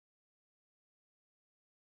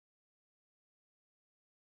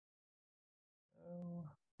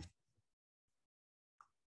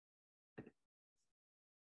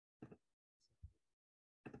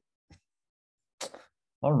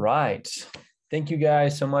All right. Thank you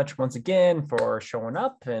guys so much once again for showing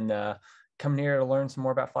up and coming here to learn some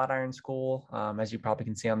more about Flatiron School. As you probably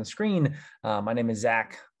can see on the screen, my name is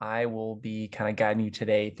Zach. I will be kind of guiding you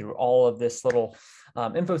today through all of this little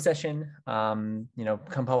info session. A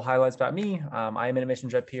couple highlights about me. I am an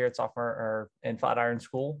admissions rep here at in Flatiron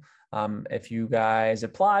School. If you guys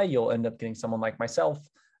apply, you'll end up getting someone like myself.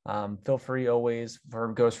 Feel free always,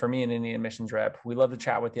 goes for me and any admissions rep. We love to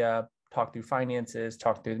chat with you, talk through finances,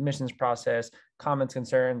 talk through the admissions process, comments,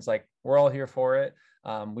 concerns, like we're all here for it.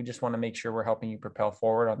 We just want to make sure we're helping you propel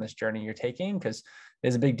forward on this journey you're taking because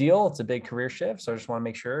it's a big deal. It's a big career shift. So I just want to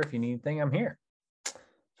make sure if you need anything, I'm here. So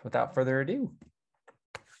without further ado,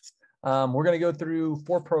 we're going to go through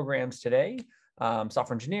 4 programs today.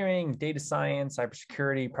 Software engineering, data science,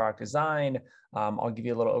 cybersecurity, product design. I'll give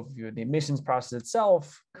you a little overview of the admissions process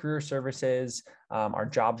itself, career services, our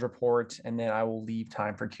jobs report, and then I will leave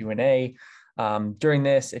time for Q&A. During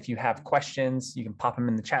this, if you have questions, you can pop them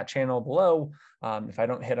in the chat channel below. If I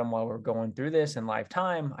don't hit them while we're going through this in live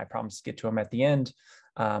time, I promise to get to them at the end.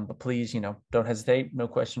 But please, don't hesitate. No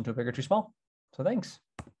question too big or too small. So thanks.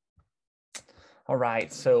 All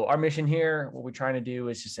right, so our mission here, what we're trying to do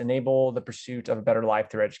is just enable the pursuit of a better life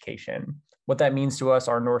through education. What that means to us,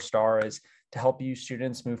 our North Star, is to help you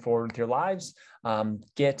students move forward with your lives,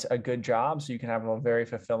 get a good job so you can have a very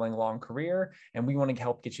fulfilling long career. And we want to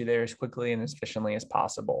help get you there as quickly and as efficiently as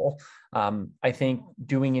possible. I think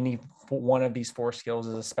doing any one of these 4 skills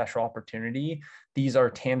is a special opportunity. These are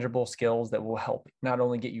tangible skills that will help not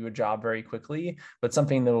only get you a job very quickly, but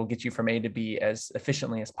something that will get you from A to B as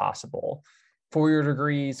efficiently as possible. 4-year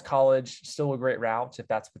degrees, college, still a great route if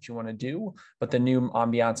that's what you want to do. But the new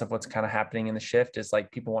ambiance of what's kind of happening in the shift is like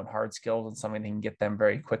people want hard skills and something that can get them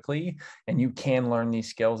very quickly. And you can learn these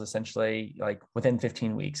skills essentially like within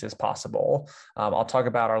 15 weeks as possible. I'll talk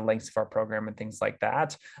about our lengths of our program and things like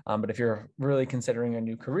that. But if you're really considering a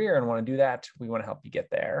new career and want to do that, we want to help you get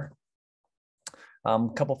there. A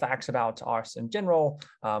couple facts about us in general.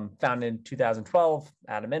 Founded in 2012,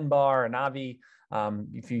 Adam Inbar and Avi.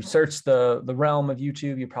 If you search the realm of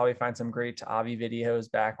YouTube, you probably find some great Avi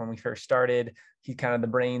videos back when we first started. He's kind of the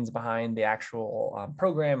brains behind the actual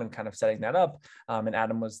program and kind of setting that up. And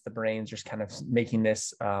Adam was the brains just kind of making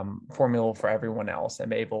this formula for everyone else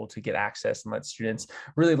and able to get access and let students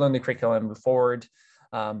really learn the curriculum and move forward.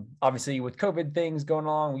 Obviously, with COVID things going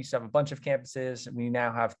on, we used to have a bunch of campuses. We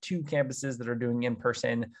now have 2 campuses that are doing in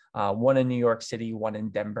person, one in New York City, one in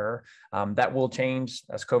Denver. That will change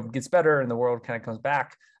as COVID gets better and the world kind of comes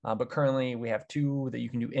back. But currently, we have 2 that you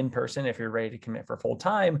can do in person if you're ready to commit for full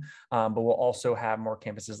time. But we'll also have more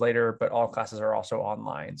campuses later, but all classes are also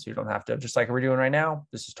online. So you don't have to, just like we're doing right now,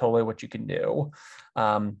 this is totally what you can do.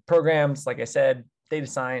 Programs, like I said, data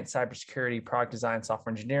science, cybersecurity, product design,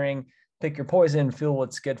 software engineering. Pick your poison, feel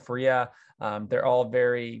what's good for you. They're all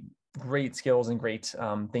very great skills and great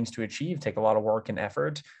things to achieve, take a lot of work and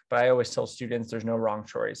effort. But I always tell students there's no wrong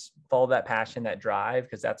choice. Follow that passion, that drive,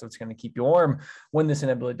 because that's what's going to keep you warm when this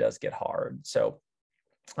inevitably does get hard. So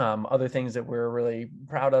other things that we're really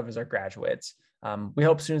proud of is our graduates. We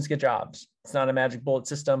help students get jobs. It's not a magic bullet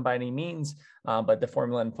system by any means, but the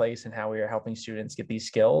formula in place and how we are helping students get these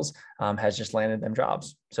skills has just landed them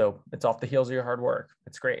jobs. So it's off the heels of your hard work.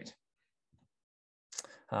 It's great.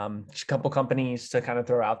 Just a couple companies to kind of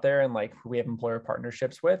throw out there and like we have employer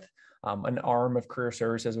partnerships with. An arm of career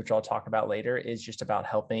services, which I'll talk about later, is just about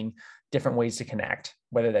helping different ways to connect,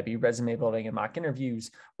 whether that be resume building and mock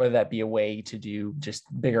interviews, whether that be a way to do just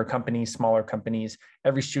bigger companies, smaller companies.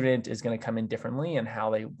 Every student is going to come in differently and how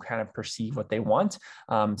they kind of perceive what they want.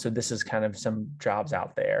 So this is kind of some jobs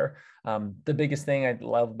out there. The biggest thing I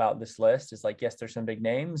love about this list is like, yes, there's some big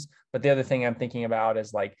names, but the other thing I'm thinking about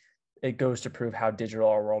is like, it goes to prove how digital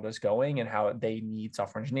our world is going and how they need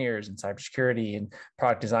software engineers and cybersecurity and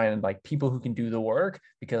product design and like people who can do the work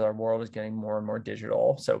because our world is getting more and more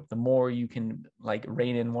digital. So the more you can like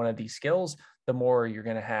rein in one of these skills, the more you're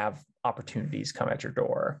going to have opportunities come at your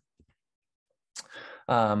door.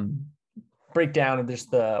 Breakdown of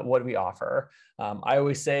just what we offer. I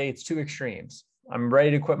always say it's 2 extremes. I'm ready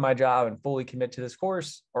to quit my job and fully commit to this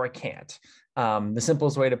course, or I can't. The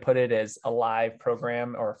simplest way to put it is a live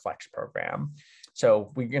program or a flex program.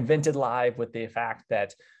 So we invented live with the fact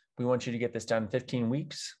that we want you to get this done in 15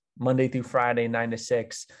 weeks, Monday through Friday, 9 to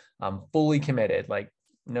 6, fully committed. Like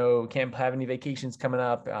no, can't have any vacations coming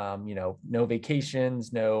up, no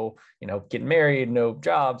vacations, no, getting married, no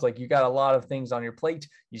jobs. Like you got a lot of things on your plate.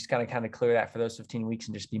 You just kind of clear that for those 15 weeks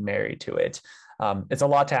and just be married to it. It's a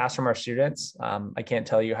lot to ask from our students. I can't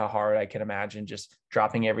tell you how hard I can imagine just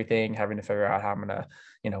dropping everything, having to figure out how I'm going to,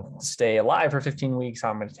 stay alive for 15 weeks,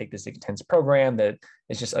 how I'm going to take this intense program that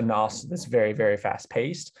is just that's very, very fast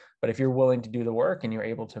paced. But if you're willing to do the work and you're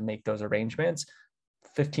able to make those arrangements,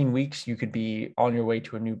 15 weeks, you could be on your way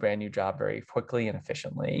to a brand new job very quickly and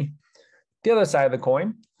efficiently. The other side of the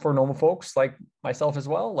coin for normal folks like myself as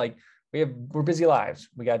well, like we're busy lives.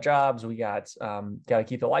 We got jobs, we got to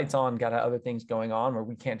keep the lights on, got other things going on where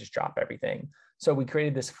we can't just drop everything. So we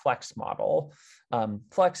created this flex model.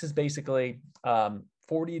 Flex is basically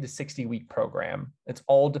 40 to 60 week program. It's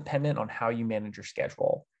all dependent on how you manage your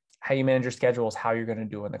schedule. How you manage your schedule is how you're going to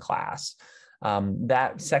do in the class.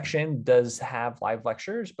 That section does have live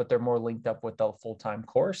lectures, but they're more linked up with the full-time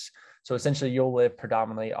course. So essentially you'll live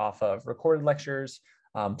predominantly off of recorded lectures,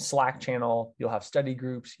 Slack channel, you'll have study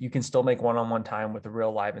groups. You can still make one-on-one time with a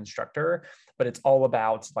real live instructor, but it's all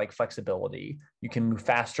about like flexibility. You can move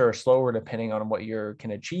faster or slower depending on what you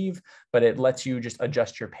can achieve, but it lets you just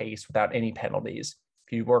adjust your pace without any penalties.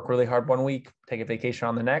 If you work really hard one week, take a vacation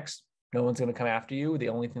on the next, no one's going to come after you. The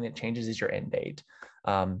only thing that changes is your end date.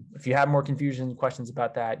 If you have more confusion, questions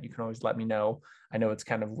about that, you can always let me know. I know it's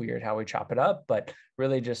kind of weird how we chop it up, but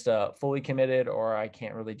really just fully committed or I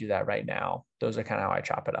can't really do that right now. Those are kind of how I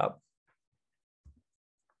chop it up.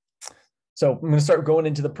 So I'm going to start going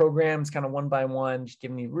into the programs kind of one by one, just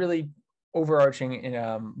giving you really overarching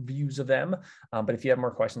views of them. But if you have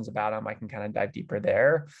more questions about them, I can kind of dive deeper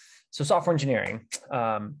there. So software engineering,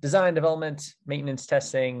 design, development, maintenance,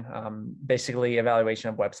 testing, basically evaluation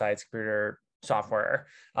of websites, computer software.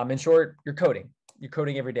 In short, you're coding. You're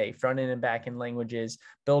coding every day, front end and back end languages,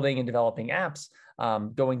 building and developing apps,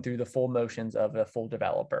 going through the full motions of a full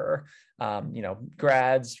developer.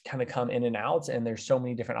 Grads kind of come in and out, and there's so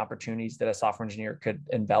many different opportunities that a software engineer could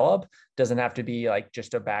envelop. Doesn't have to be like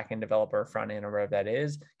just a back end developer, front end, or whatever that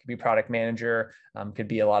is. Could be product manager, could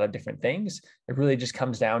be a lot of different things. It really just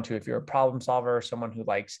comes down to if you're a problem solver, someone who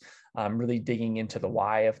likes really digging into the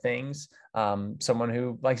why of things, someone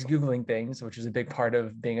who likes Googling things, which is a big part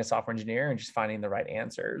of being a software engineer, and just finding the right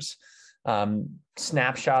answers.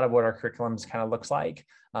 Snapshot of what our curriculums kind of looks like.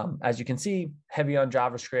 As you can see, heavy on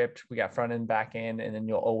JavaScript, we got front end, back end, and then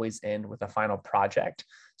you'll always end with a final project.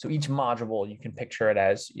 So each module, you can picture it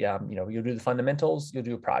as, you'll do the fundamentals, you'll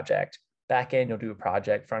do a project. Back end, you'll do a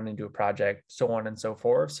project, front end, do a project, so on and so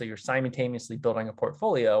forth. So you're simultaneously building a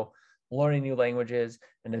portfolio, learning new languages,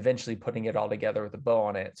 and eventually putting it all together with a bow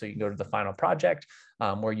on it. So you can go to the final project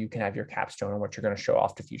where you can have your capstone and what you're going to show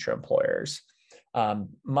off to future employers.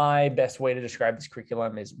 My best way to describe this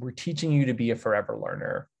curriculum is we're teaching you to be a forever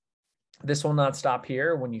learner. This will not stop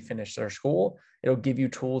here when you finish their school. It'll give you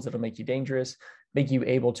tools that'll make you dangerous, make you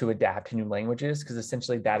able to adapt to new languages, because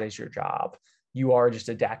essentially that is your job. You are just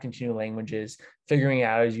adapting to new languages, figuring it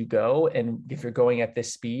out as you go. And if you're going at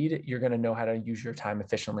this speed, you're going to know how to use your time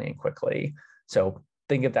efficiently and quickly. So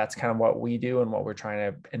think of that's kind of what we do and what we're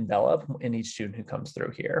trying to envelop in each student who comes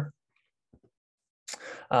through here.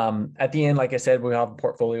 At the end, like I said, we have a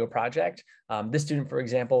portfolio project. This student, for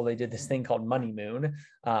example, they did this thing called Money Moon.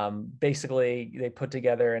 Basically, they put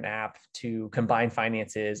together an app to combine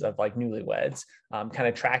finances of like newlyweds, kind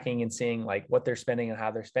of tracking and seeing like what they're spending and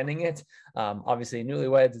how they're spending it. Obviously,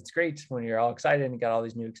 newlyweds, it's great when you're all excited and got all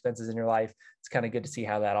these new expenses in your life. It's kind of good to see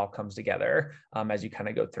how that all comes together as you kind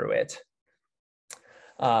of go through it.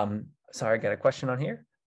 Sorry, I got a question on here.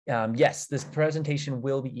 Yes, this presentation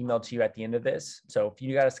will be emailed to you at the end of this. So if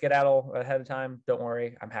you got to skedaddle ahead of time, don't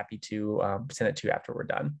worry. I'm happy to send it to you after we're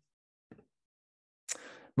done.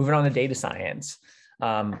 Moving on to data science.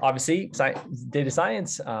 Obviously, data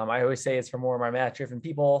science, I always say it's for more of my math-driven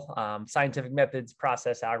people, scientific methods,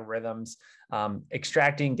 process algorithms,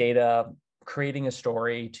 extracting data, creating a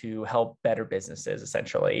story to help better businesses,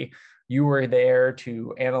 essentially. You were there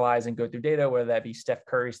to analyze and go through data, whether that be Steph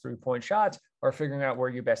Curry's three-point shot or figuring out where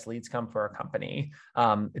your best leads come for a company.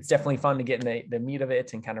 It's definitely fun to get in the meat of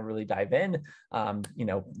it and kind of really dive in.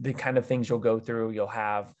 The kind of things you'll go through, you'll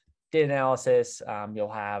have data analysis,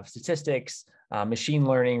 you'll have statistics, machine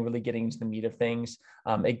learning, really getting into the meat of things.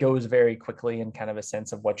 It goes very quickly in kind of a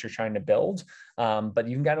sense of what you're trying to build, but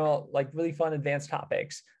you can kind of like really fun advanced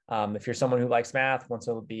topics. If you're someone who likes math, wants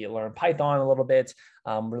to learn Python a little bit,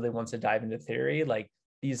 really wants to dive into theory, like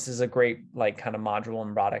this is a great like kind of module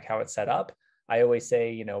and product how it's set up. I always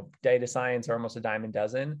say, you know, data science are almost a dime a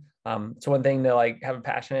dozen. So one thing to like have a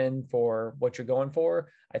passion for what you're going for.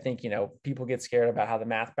 I think, you know, people get scared about how the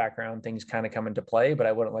math background things kind of come into play, but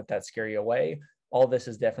I wouldn't let that scare you away. All this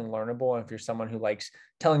is definitely learnable. And if you're someone who likes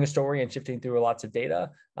telling a story and shifting through lots of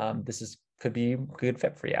data, could be a good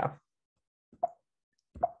fit for you.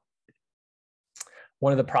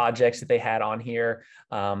 One of the projects that they had on here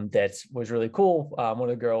that was really cool. One of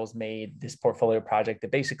the girls made this portfolio project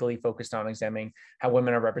that basically focused on examining how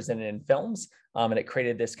women are represented in films. And it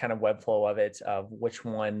created this kind of web flow of it, of which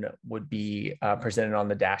one would be presented on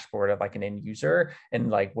the dashboard of like an end user and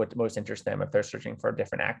like what most interests them if they're searching for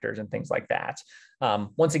different actors and things like that.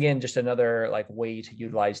 Once again, just another like way to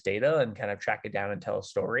utilize data and kind of track it down and tell a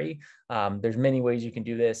story. There's many ways you can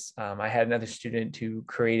do this. I had another student who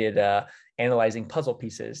created analyzing puzzle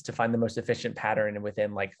pieces to find the most efficient pattern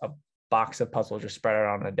within like a box of puzzles just spread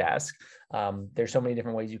out on a desk. There's so many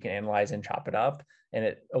different ways you can analyze and chop it up, and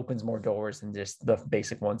it opens more doors than just the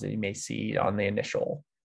basic ones that you may see on the initial.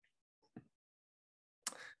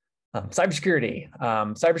 Cybersecurity.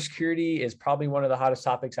 Cybersecurity is probably one of the hottest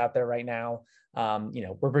topics out there right now. You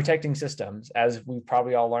know, we're protecting systems, as we've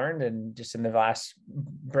probably all learned, and just in the last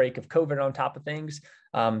break of COVID on top of things,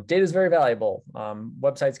 data is very valuable.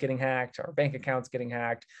 Websites getting hacked, our bank accounts getting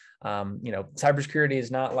hacked. You know, cybersecurity is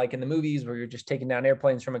not like in the movies where you're just taking down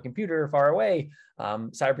airplanes from a computer far away.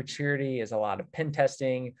 Cybersecurity is a lot of pen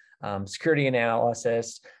testing, security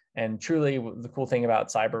analysis. And truly, the cool thing about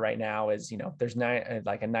cyber right now is, you know, there's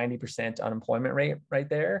like a 90% unemployment rate right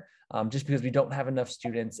there, just because we don't have enough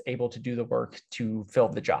students able to do the work to fill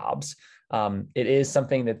the jobs. It is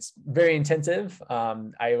something that's very intensive.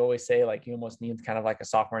 I always say, like, you almost need kind of like a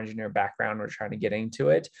software engineer background or trying to get into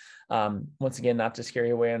it. Once again, not to scare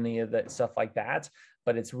you away on any of that stuff like that,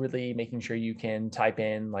 but it's really making sure you can type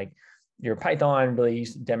in like your Python, really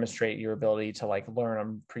demonstrate your ability to like learn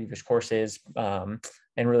on previous courses,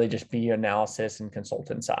 and really just be analysis and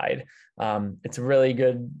consultant side. It's a really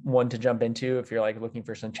good one to jump into if you're like looking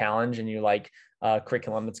for some challenge and you like a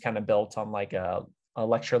curriculum that's kind of built on like a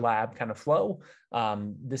lecture lab kind of flow.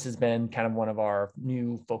 This has been kind of one of our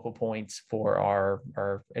new focal points for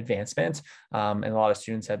our advancement. And a lot of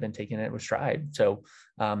students have been taking it with stride. So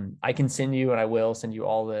I can send you, and I will send you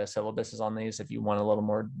all the syllabuses on these if you want a little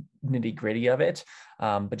more nitty gritty of it.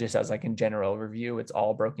 But just as like in general review, it's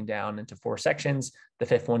all broken down into 4 sections. The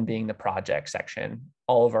 5th one being the project section.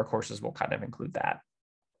 All of our courses will kind of include that.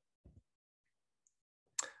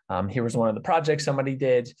 Here was one of the projects somebody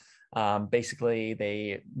did. Basically,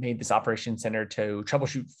 they made this operation center to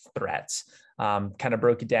troubleshoot threats, kind of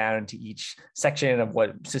broke it down into each section of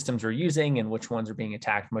what systems we're using and which ones are being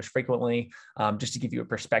attacked most frequently, just to give you a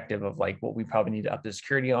perspective of like what we probably need to up the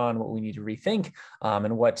security on, what we need to rethink,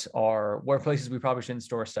 and what places we probably shouldn't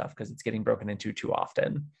store stuff because it's getting broken into too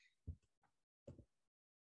often.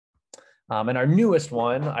 And our newest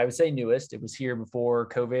one, I would say newest, it was here before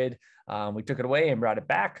COVID. We took it away and brought it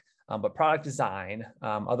back. But product design,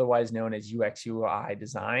 otherwise known as UX UI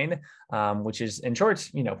design, which is in short,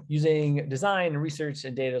 you know, using design, research,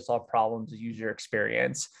 and data to solve problems of user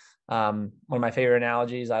experience. One of my favorite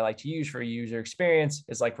analogies I like to use for user experience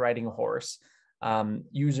is like riding a horse.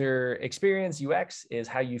 User experience, UX, is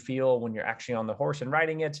how you feel when you're actually on the horse and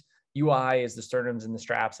riding it. UI is the sternums and the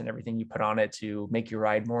straps and everything you put on it to make your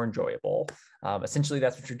ride more enjoyable. Essentially,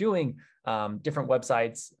 that's what you're doing. Different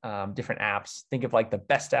websites, different apps. Think of like the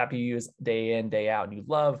best app you use day in, day out, and you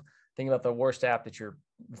love. Think about the worst app that you're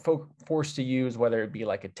forced to use, whether it be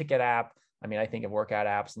like a ticket app. I mean, I think of workout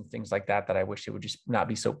apps and things like that I wish it would just not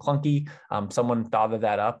be so clunky. Someone thought of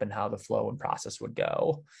that up and how the flow and process would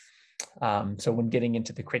go. So when getting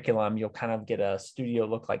into the curriculum, you'll kind of get a studio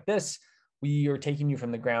look like this. We are taking you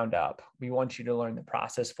from the ground up. We want you to learn the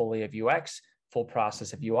process fully of UX, full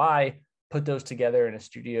process of UI, put those together in a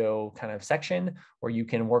studio kind of section where you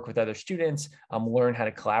can work with other students, learn how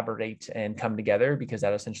to collaborate and come together, because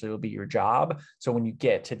that essentially will be your job. So when you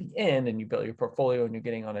get to the end and you build your portfolio and you're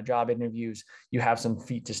getting on a job interviews, you have some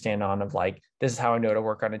feet to stand on of like, this is how I know to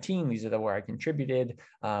work on a team. These are the where I contributed.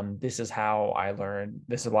 This is how I learned.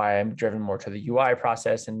 This is why I'm driven more to the UI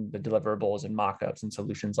process and the deliverables and mockups and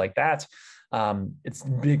solutions like that. It's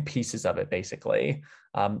big pieces of it, basically.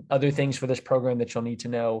 Other things for this program that you'll need to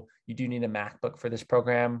know, you do need a MacBook for this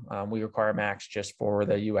program. We require Macs just for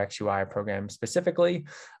the UX UI program specifically.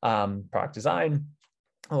 Product design,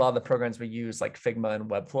 a lot of the programs we use like Figma and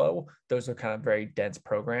Webflow, those are kind of very dense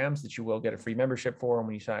programs that you will get a free membership for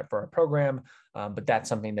when you sign up for our program. But that's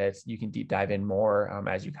something that you can deep dive in more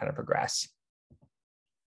as you kind of progress.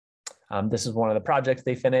 This is one of the projects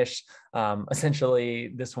they finished.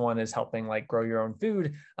 Essentially, this one is helping like grow your own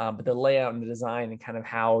food, but the layout and the design and kind of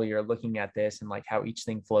how you're looking at this and like how each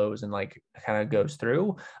thing flows and like kind of goes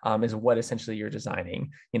through is what essentially you're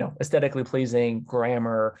designing. Aesthetically pleasing,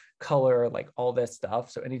 grammar, color, like all this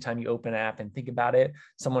stuff. So anytime you open an app and think about it,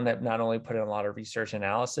 someone that not only put in a lot of research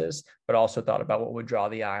analysis, but also thought about what would draw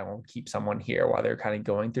the eye and keep someone here while they're kind of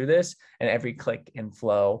going through this, and every click and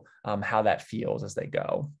flow, how that feels as they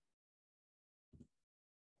go.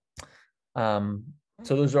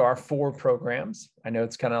 So those are our 4 programs. I know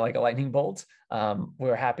it's kind of like a lightning bolt.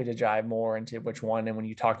 We're happy to dive more into which one. And when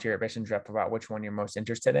you talk to your admissions rep about which one you're most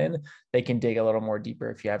interested in, they can dig a little more deeper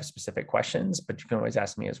if you have specific questions, but you can always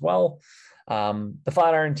ask me as well. The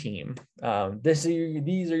Flatiron team. These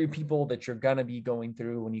are your people that you're going to be going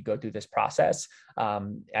through when you go through this process.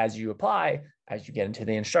 As you apply, as you get into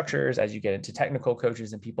the instructors, as you get into technical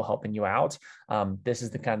coaches and people helping you out, this is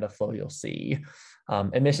the kind of flow you'll see.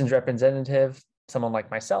 Admissions representative, someone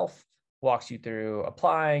like myself, walks you through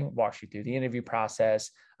applying, walks you through the interview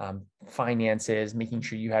process, finances, making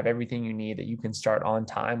sure you have everything you need that you can start on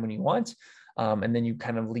time when you want. And then you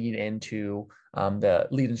kind of lead into the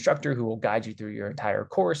lead instructor who will guide you through your entire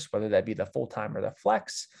course, whether that be the full-time or the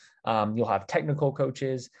flex. You'll have technical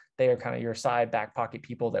coaches. They are kind of your side back pocket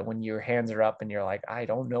people that when your hands are up and you're like, I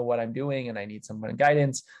don't know what I'm doing and I need some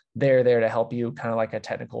guidance, they're there to help you, kind of like a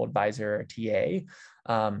technical advisor or TA.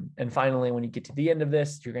 And finally, when you get to the end of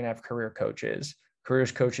this, you're going to have career coaches.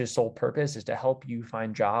 Careers coaches' sole purpose is to help you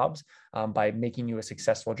find jobs by making you a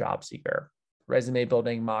successful job seeker. Resume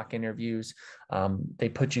building, mock interviews, they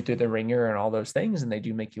put you through the ringer and all those things, and they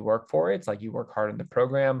do make you work for it. It's like you work hard in the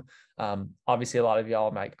program. Obviously, a lot of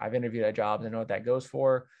y'all, I've interviewed at jobs, I know what that goes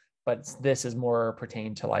for, but this is more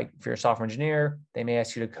pertained to like, if you're a software engineer, they may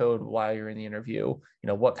ask you to code while you're in the interview.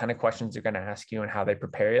 What kind of questions they're going to ask you and how they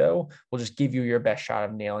prepare you will just give you your best shot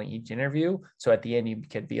of nailing each interview. So at the end, you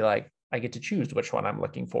could be like, I get to choose which one I'm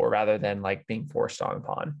looking for rather than like being forced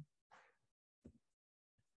upon.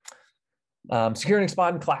 Secure and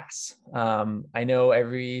Respond class. I know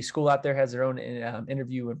every school out there has their own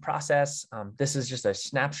interview and process. This is just a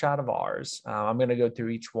snapshot of ours. I'm going to go through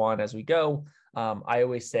each one as we go. I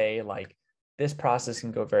always say like this process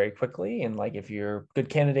can go very quickly. And like if you're a good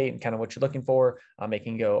candidate and kind of what you're looking for, it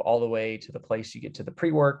can go all the way to the place you get to the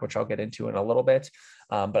pre-work, which I'll get into in a little bit.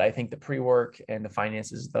 But I think the pre-work and the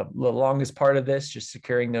finance is the longest part of this, just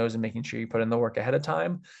securing those and making sure you put in the work ahead of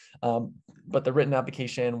time. But the written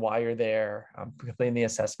application, why you're there, completing the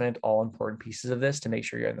assessment, all important pieces of this to make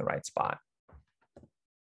sure you're in the right spot.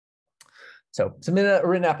 So submit a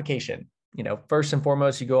written application. First and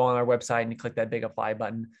foremost, you go on our website and you click that big apply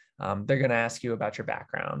button. They're going to ask you about your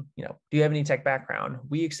background. Do you have any tech background?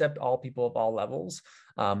 We accept all people of all levels.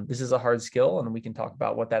 This is a hard skill, and we can talk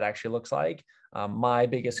about what that actually looks like. My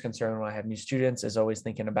biggest concern when I have new students is always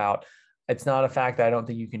thinking about, it's not a fact that I don't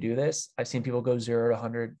think you can do this. I've seen people go 0 to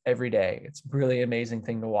 100 every day. It's a really amazing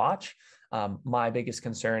thing to watch. My biggest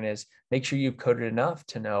concern is make sure you've coded enough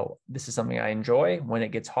to know this is something I enjoy. When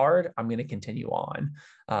it gets hard, I'm going to continue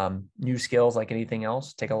on. New skills, like anything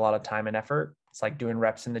else, take a lot of time and effort. It's like doing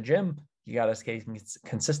reps in the gym. You got to stay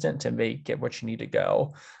consistent to get what you need to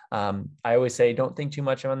go. I always say, don't think too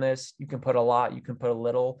much on this. You can put a lot, you can put a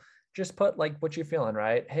little. Just put like what you're feeling,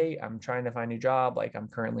 right? Hey, I'm trying to find a new job. Like I'm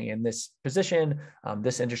currently in this position.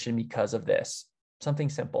 This interested me because of this. Something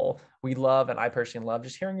simple. We love, and I personally love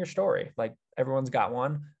just hearing your story. Like everyone's got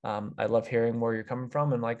one. I love hearing where you're coming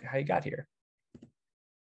from and like how you got here.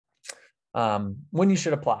 When you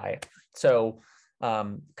should apply. So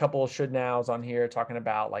couple should nows on here talking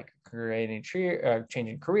about like creating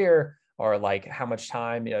changing career, or like how much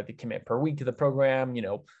time, they commit per week to the program.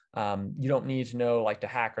 You don't need to know like to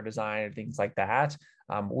hack or design or things like that.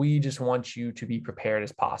 We just want you to be prepared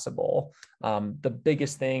as possible. The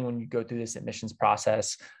biggest thing when you go through this admissions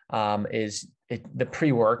process is the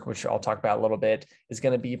pre-work, which I'll talk about a little bit, is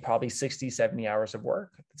going to be probably 60, 70 hours of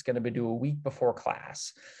work. It's going to be due a week before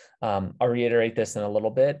class. I'll reiterate this in a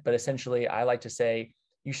little bit, but essentially I like to say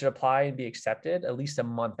you should apply and be accepted at least a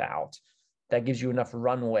month out. That gives you enough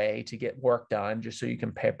runway to get work done just so you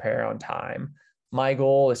can prepare on time. My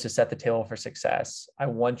goal is to set the table for success. I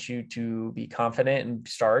want you to be confident and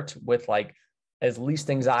start with like as least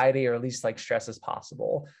anxiety or at least like stress as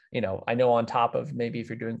possible. I know on top of maybe if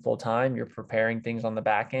you're doing full time, you're preparing things on the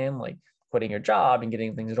back end, like quitting your job and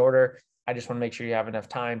getting things in order. I just want to make sure you have enough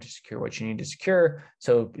time to secure what you need to secure.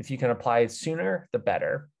 So if you can apply it sooner, the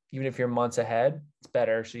better. Even if you're months ahead, it's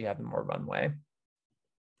better so you have more runway.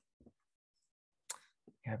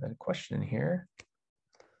 I have a question here.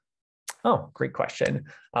 Oh, great question.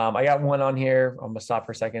 I got one on here. I'm gonna stop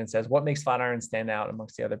for a second. It says, what makes Flatiron stand out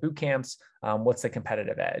amongst the other boot camps? What's the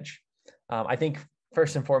competitive edge? I think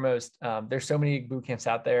first and foremost, there's so many boot camps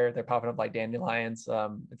out there. They're popping up like dandelions.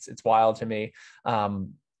 It's wild to me.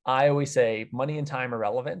 I always say money and time are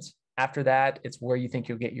relevant. After that, it's where you think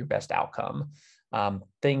you'll get your best outcome.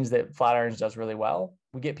 Things that Flatiron does really well,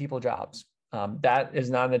 we get people jobs. That is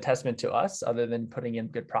not an testament to us other than putting in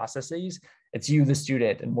good processes. It's you, the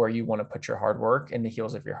student, and where you want to put your hard work in the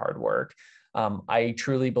heels of your hard work. I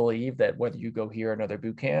truly believe that whether you go here or another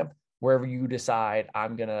boot camp, wherever you decide,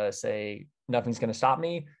 I'm going to say nothing's going to stop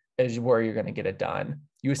me, is where you're going to get it done.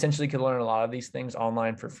 You essentially can learn a lot of these things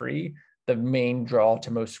online for free. The main draw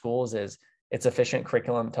to most schools is it's efficient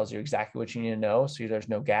curriculum. It tells you exactly what you need to know, so there's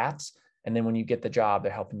no gaps. And then when you get the job,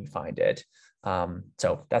 they're helping you find it.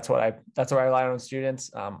 So that's what I rely on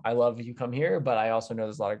students. I love you come here, but I also know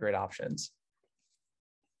there's a lot of great options.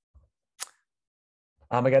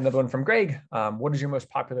 I got another one from Greg. What is your most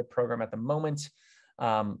popular program at the moment?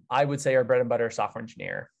 I would say our bread and butter is software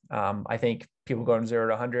engineer. I think people going 0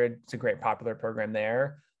 to 100, it's a great popular program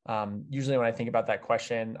there. Usually when I think about that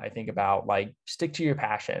question, I think about like, stick to your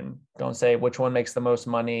passion. Don't say which one makes the most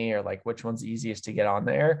money or like which one's easiest to get on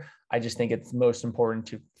there. I just think it's most important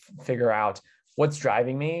to figure out what's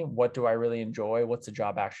driving me. What do I really enjoy? What's the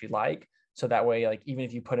job actually like? So that way, like, even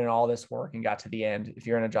if you put in all this work and got to the end, if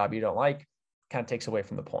you're in a job you don't like, kind of takes away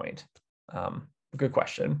from the point. Good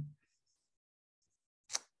question.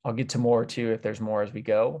 I'll get to more too if there's more as we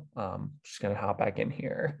go. Just going to hop back in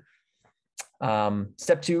here.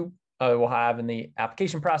 Step 2, we'll have in the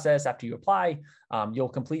application process after you apply, you'll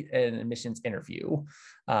complete an admissions interview.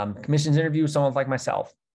 Admissions interview, someone like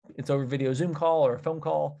myself, it's over video Zoom call or a phone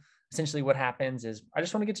call. Essentially what happens is I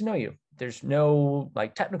just want to get to know you. There's no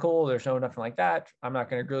like technical, there's no nothing like that. I'm not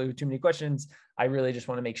going to grill you with too many questions. I really just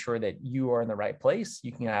want to make sure that you are in the right place.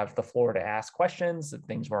 You can have the floor to ask questions if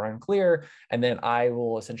things were unclear. And then I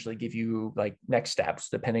will essentially give you like next steps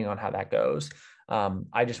depending on how that goes.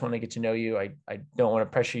 I just want to get to know you. I don't want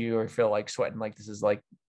to pressure you or feel like sweating like this is like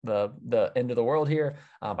the end of the world here.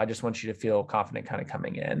 I just want you to feel confident kind of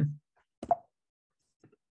coming in.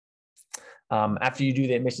 After you do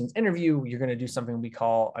the admissions interview, you're going to do something we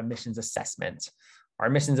call admissions assessment. Our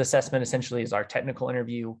admissions assessment essentially is our technical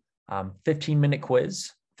interview, 15-minute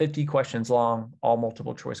quiz, 50 questions long, all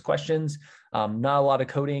multiple choice questions, not a lot of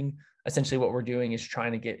coding. Essentially what we're doing is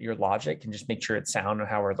trying to get your logic and just make sure it's sound and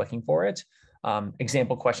how we're looking for it.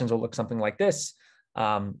 Example questions will look something like this.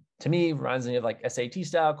 To me, reminds me of like SAT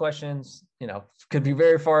style questions, you know, could be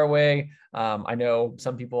very far away. I know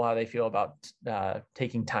some people, how they feel about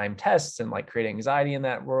taking time tests and like creating anxiety in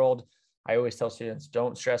that world. I always tell students,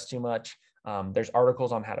 don't stress too much. There's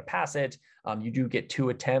articles on how to pass it. You do get 2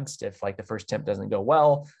 attempts. If like the first attempt doesn't go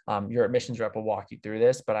well, your admissions rep will walk you through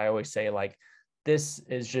this. But I always say like, this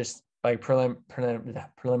is just like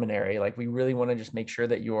preliminary. Like we really want to just make sure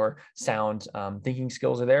that your sound thinking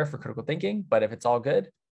skills are there for critical thinking. But if it's all good,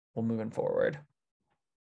 we'll move forward.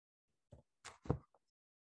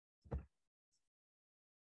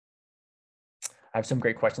 I have some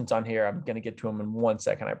great questions on here. I'm going to get to them in 1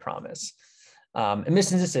 second, I promise.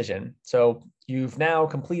 Admissions decision. So you've now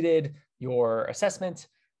completed your assessment.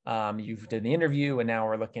 You've did the interview, and now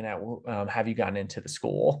we're looking at have you gotten into the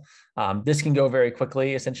school? This can go very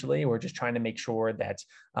quickly. Essentially, we're just trying to make sure that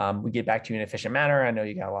we get back to you in an efficient manner. I know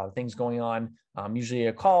you got a lot of things going on. Usually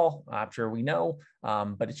a call after we know,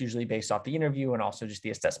 but it's usually based off the interview and also just the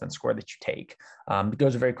assessment score that you take. It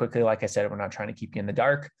goes very quickly. Like I said, we're not trying to keep you in the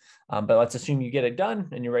dark, but let's assume you get it done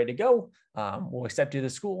and you're ready to go. We'll accept you to the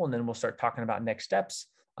school, and then we'll start talking about next steps.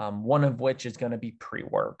 One of which is going to be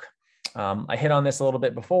pre-work. I hit on this a little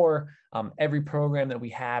bit before. Every program that we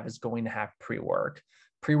have is going to have pre-work.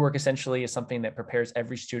 Pre-work essentially is something that prepares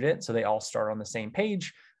every student so they all start on the same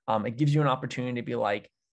page. It gives you an opportunity to be like,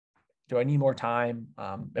 do I need more time?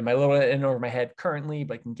 Am I a little bit in over my head currently,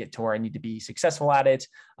 but I can get to where I need to be successful at it?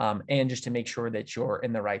 And just to make sure that you're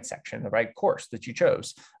in the right section, the right course that you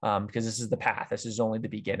chose, because this is the path. This is only the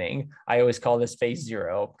beginning. I always call this phase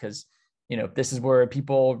 0 because you know, this is where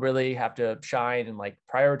people really have to shine and like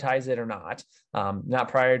prioritize it or not. Not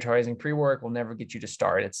prioritizing pre-work will never get you to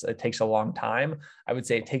start. It takes a long time. I would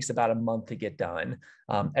say it takes about a month to get done.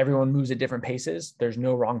 Everyone moves at different paces. There's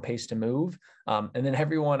no wrong pace to move. And then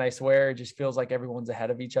everyone, I swear, just feels like everyone's ahead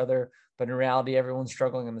of each other. But in reality, everyone's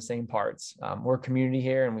struggling in the same parts. We're a community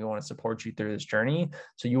here and we want to support you through this journey.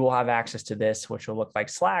 So you will have access to this, which will look like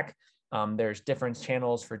Slack. There's different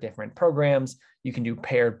channels for different programs. You can do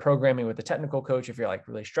paired programming with a technical coach if you're like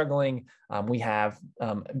really struggling. We have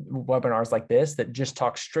webinars like this that just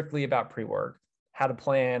talk strictly about pre-work. how to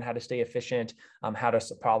plan, how to stay efficient, how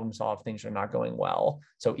to problem solve if things are not going well.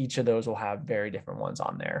 So each of those will have very different ones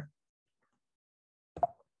on there.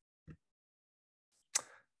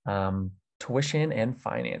 Tuition and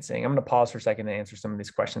financing. I'm going to pause for a second to answer some of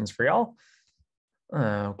these questions for y'all.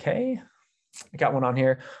 Okay, I got one on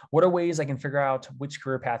here. What are ways I can figure out which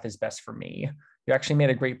career path is best for me? You actually made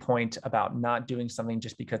a great point about not doing something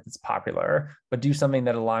just because it's popular, but do something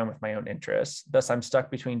that aligns with my own interests. Thus, I'm stuck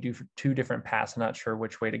between two different paths, not sure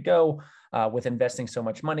which way to go. With investing so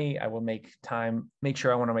much money, I will make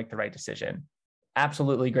sure I want to make the right decision.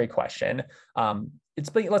 Absolutely great question.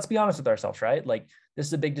 Let's be honest with ourselves, right? Like, this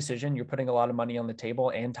is a big decision. You're putting a lot of money on the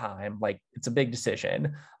table and time. Like, it's a big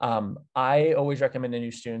decision. I always recommend to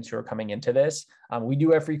new students who are coming into this. We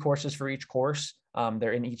do have free courses for each course.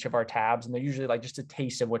 They're in each of our tabs, and they're usually like just a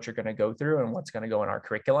taste of what you're going to go through and what's going to go in our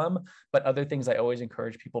curriculum. But other things I always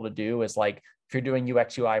encourage people to do is, like, if you're doing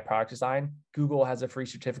UX, UI, product design, Google has a free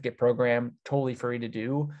certificate program, totally free to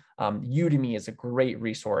do. Udemy is a great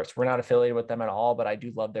resource. We're not affiliated with them at all, but I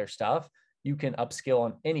do love their stuff. You can upskill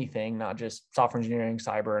on anything, not just software engineering,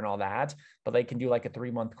 cyber, and all that, but they can do like a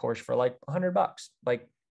 3-month course for like $100. Like,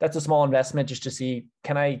 that's a small investment just to see,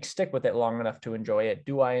 can I stick with it long enough to enjoy it?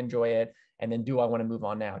 Do I enjoy it? And then do I want to move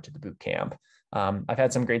on now to the boot camp? I've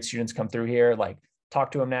had some great students come through here, like, talk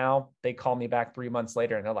to them now. They call me back 3 months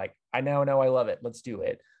later and they're like, I now know I love it. Let's do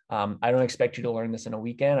it. I don't expect you to learn this in a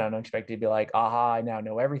weekend. I don't expect you to be like, aha, I now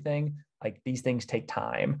know everything. Like, these things take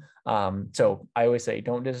time. So I always say,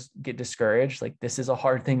 don't just get discouraged. Like, this is a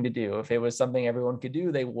hard thing to do. If it was something everyone could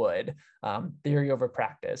do, they would. Theory over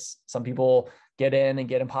practice. Some people get in and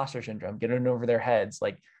get imposter syndrome, get in over their heads.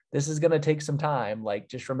 Like, this is going to take some time. Like,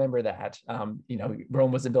 just remember that,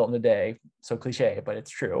 Rome wasn't built in a day. So cliche, but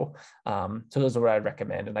it's true. So those are what I'd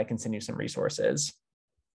recommend. And I can send you some resources.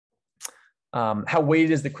 How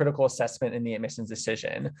weighted is the critical assessment in the admissions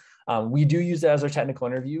decision? We do use it as our technical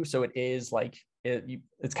interview. So it is like,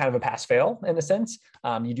 it's kind of a pass fail in a sense.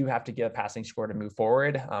 You do have to get a passing score to move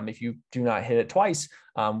forward. If you do not hit it twice,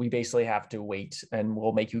 we basically have to wait, and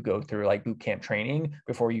we'll make you go through like boot camp training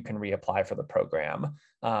before you can reapply for the program.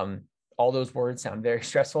 All those words sound very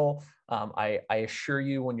stressful. I assure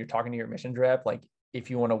you, when you're talking to your admissions rep, like, if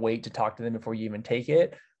you want to wait to talk to them before you even take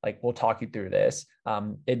it, like, we'll talk you through this.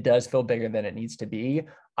 It does feel bigger than it needs to be.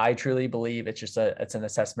 I truly believe it's an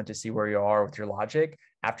assessment to see where you are with your logic.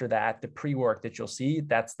 After that, the pre-work that you'll see,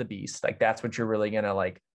 that's the beast. Like, that's what you're really going to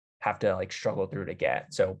like have to like struggle through to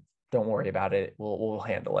get. So don't worry about it. We'll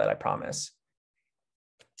handle it. I promise.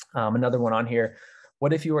 Another one on here.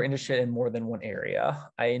 What if you were interested in more than one area?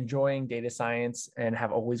 I enjoy data science and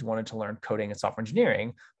have always wanted to learn coding and software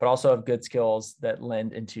engineering, but also have good skills that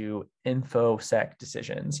lend into infosec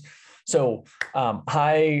decisions. So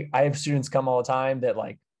I have students come all the time that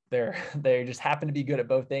like they just happen to be good at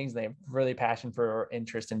both things. And they have really passion for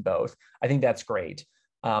interest in both. I think that's great.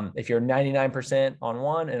 If you're 99% on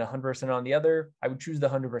one and 100% on the other, I would choose the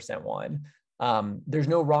 100% one. There's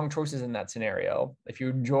no wrong choices in that scenario. If you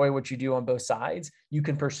enjoy what you do on both sides, you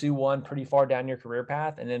can pursue one pretty far down your career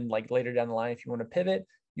path. And then like later down the line, if you want to pivot,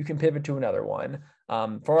 you can pivot to another one.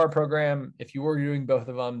 For our program, if you were doing both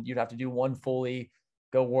of them, you'd have to do one fully,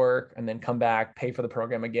 go work, and then come back, pay for the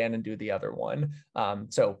program again, and do the other one.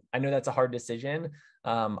 So I know that's a hard decision.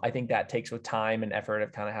 I think that takes with time and effort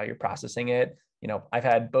of kind of how you're processing it. I've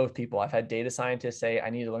had both people. I've had data scientists say, I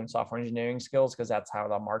need to learn software engineering skills because that's how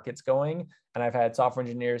the market's going. And I've had software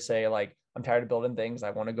engineers say, like, I'm tired of building things. I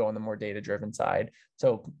want to go on the more data-driven side.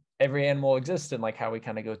 So every animal exists in like how we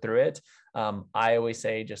kind of go through it. I always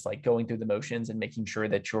say just like going through the motions and making sure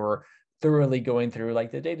that you're thoroughly going through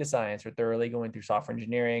like the data science or thoroughly going through software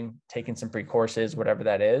engineering, taking some free courses, whatever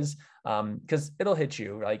that is, because it'll hit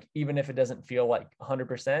you. Like, even if it doesn't feel like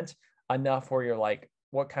 100% enough where you're like,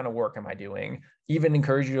 what kind of work am I doing? Even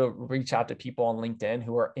encourage you to reach out to people on LinkedIn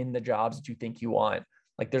who are in the jobs that you think you want.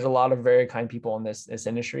 Like, there's a lot of very kind people in this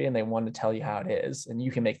industry, and they want to tell you how it is. And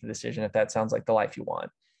you can make the decision if that sounds like the life you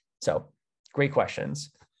want. So great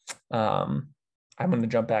questions. I'm going to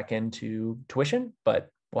jump back into tuition, but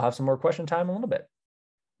we'll have some more question time in a little bit.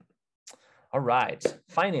 All right,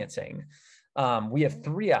 financing. We have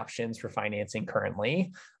 3 options for financing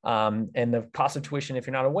currently. And the cost of tuition, if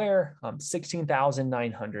you're not aware,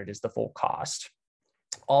 $16,900 is the full cost.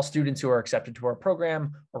 All students who are accepted to our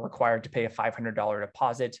program are required to pay a $500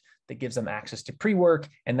 deposit that gives them access to pre-work,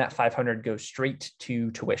 and that $500 goes straight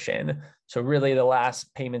to tuition. So really the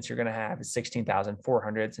last payments you're going to have is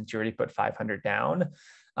 $16,400 since you already put $500 down.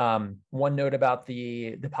 One note about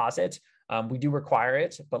the deposit. We do require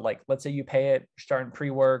it, but like, let's say you pay it, you're starting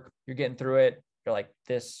pre-work, you're getting through it, you're like,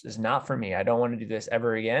 this is not for me, I don't want to do this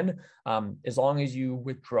ever again, as long as you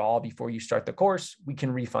withdraw before you start the course, we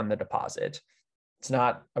can refund the deposit. It's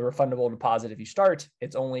not a refundable deposit if you start.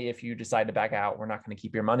 It's only if you decide to back out. We're not going to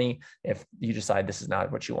keep your money if you decide this is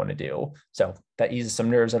not what you want to do. So that eases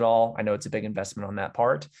some nerves at all. I know it's a big investment on that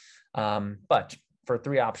part. But for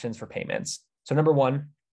 3 options for payments. So number 1,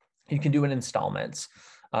 you can do it in installments.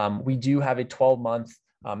 We do have a 12-month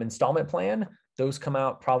installment plan. Those come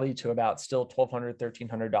out probably to about still $1,200,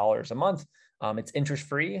 $1,300 a month. It's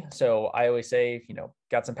interest-free. So I always say,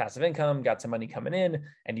 got some passive income, got some money coming in,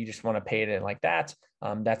 and you just want to pay it in like that.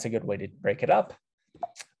 That's a good way to break it up.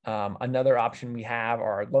 Another option we have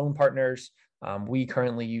are loan partners. We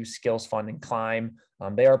currently use Skills Fund and Climb.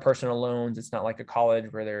 They are personal loans. It's not like a college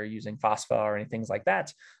where they're using FOSFA or anything like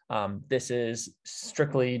that. This is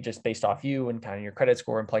strictly just based off you and kind of your credit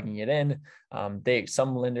score and plugging it in.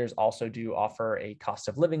 Some lenders also do offer a cost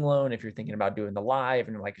of living loan if you're thinking about doing the live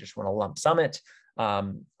and like just want to lump sum it.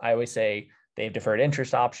 I always say they have deferred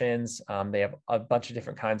interest options. They have a bunch of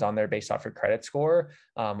different kinds on there based off your credit score.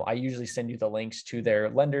 I usually send you the links to their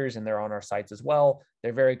lenders, and they're on our sites as well.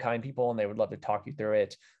 They're very kind people, and they would love to talk you through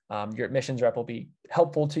it. Your admissions rep will be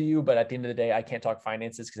helpful to you, but at the end of the day, I can't talk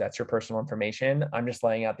finances because that's your personal information. I'm just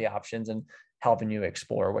laying out the options and helping you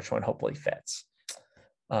explore which one hopefully fits.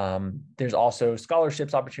 There's also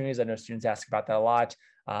scholarships opportunities. I know students ask about that a lot.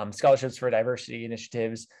 Scholarships for diversity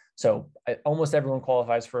initiatives. So almost everyone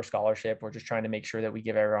qualifies for a scholarship. We're just trying to make sure that we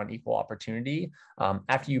give everyone equal opportunity.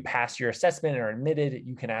 After you pass your assessment and are admitted,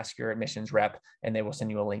 you can ask your admissions rep and they will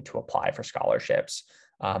send you a link to apply for scholarships.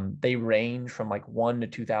 They range from like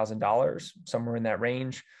 $1,000 to $2,000, somewhere in that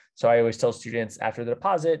range. So I always tell students after the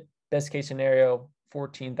deposit, best case scenario,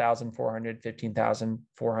 $14,400,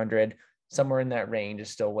 $15,400, somewhere in that range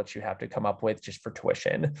is still what you have to come up with just for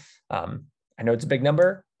tuition. I know it's a big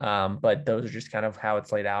number, but those are just kind of how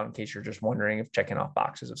it's laid out in case you're just wondering if checking off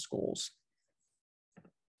boxes of schools.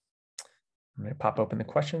 I'm going to pop open the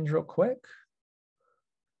questions real quick.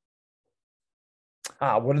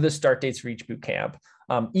 What are the start dates for each boot camp?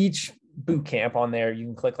 Each boot camp on there, you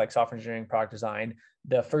can click like software engineering, product design.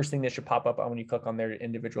 The first thing that should pop up when you click on their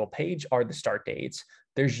individual page are the start dates.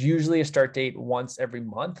 There's usually a start date once every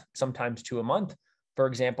month, sometimes 2 a month. For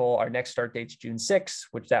example, our next start date's June 6th,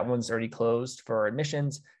 which that one's already closed for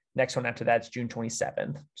admissions. Next one after that's June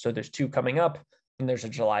 27th. So there's 2 coming up, and there's a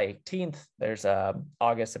July 18th. There's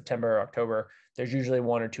August, September, October. There's usually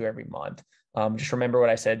 1 or 2 every month. Just remember what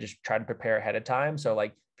I said, just try to prepare ahead of time. So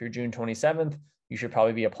like if you're June 27th, you should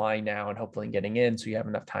probably be applying now and hopefully getting in so you have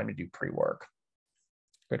enough time to do pre-work.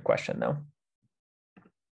 Good question though.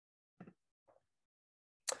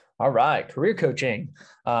 All right, career coaching.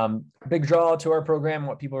 Big draw to our program.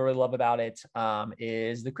 What people really love about it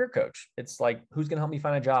is the career coach. It's like, who's gonna help me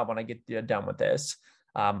find a job when I get done with this?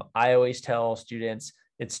 I always tell students,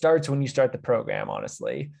 it starts when you start the program,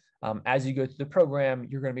 honestly. As you go through the program,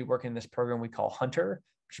 you're gonna be working in this program we call Hunter,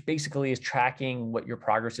 which basically is tracking what your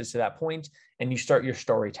progress is to that point, and you start your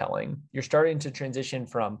storytelling. You're starting to transition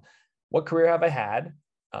from what career have I had,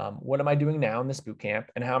 what am I doing now in this boot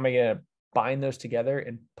camp, and how am I gonna bind those together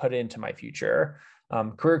and put it into my future.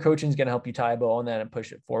 Career coaching is going to help you tie a bow on that and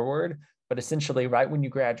push it forward. But essentially, right when you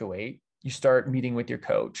graduate, you start meeting with your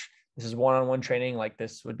coach. This is one-on-one training like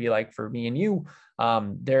this would be like for me and you.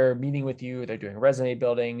 They're meeting with you. They're doing resume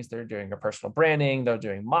buildings. They're doing a personal branding. They're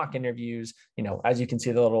doing mock interviews. As you can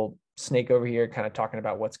see the little snake over here kind of talking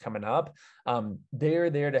about what's coming up. They're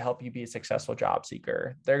there to help you be a successful job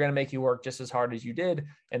seeker. They're going to make you work just as hard as you did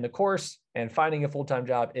in the course, and finding a full-time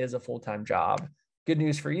job is a full-time job. Good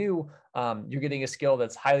news for you. You're getting a skill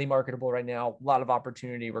that's highly marketable right now, a lot of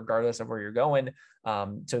opportunity regardless of where you're going.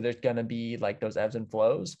 So there's going to be like those ebbs and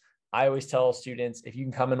flows. I always tell students, if you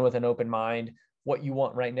can come in with an open mind, what you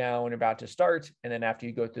want right now and about to start, and then after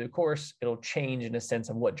you go through the course, it'll change in a sense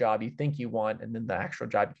of what job you think you want and then the actual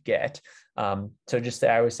job you get. So just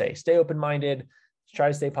I always say, stay open-minded, try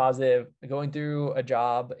to stay positive. Going through a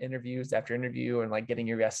job interviews after interview and like getting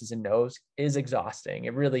your yeses and nos is exhausting.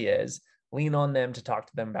 It really is. Lean on them to talk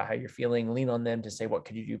to them about how you're feeling. Lean on them to say, what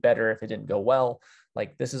could you do better if it didn't go well?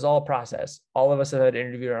 Like, this is all a process. All of us have had an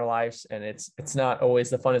interview in our lives, and it's not always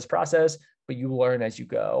the funnest process, but you learn as you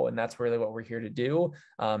go. And that's really what we're here to do.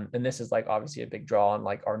 And this is like obviously a big draw on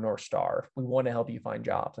like our North Star. We want to help you find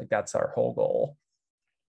jobs. Like, that's our whole goal.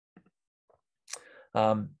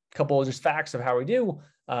 Couple of just facts of how we do.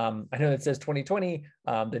 I know it says 2020.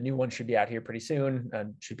 The new one should be out here pretty soon,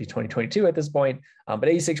 and should be 2022 at this point. But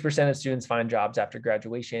 86% of students find jobs after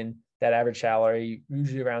graduation. That average salary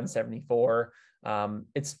usually around 74.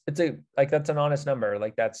 it's a like that's an honest number.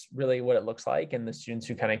 Like that's really what it looks like. And the students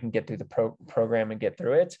who kind of can get through the program and get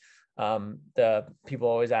through it. The people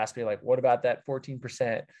always ask me like, what about that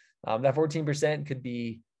 14%? That 14% could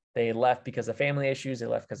be they left because of family issues, they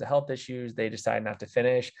left because of health issues, they decided not to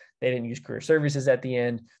finish, they didn't use career services at the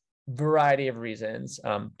end, variety of reasons.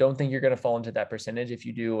 Don't think you're going to fall into that percentage if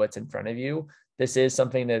you do what's in front of you. This is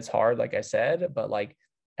something that's hard, like I said, but like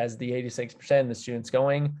as the 86% of the students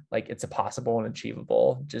going, like it's a possible and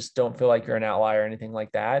achievable. Just don't feel like you're an outlier or anything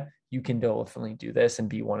like that. You can definitely do this and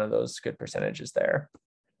be one of those good percentages there.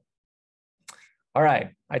 All right,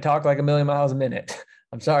 I talk like a million miles a minute.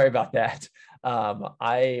 I'm sorry about that.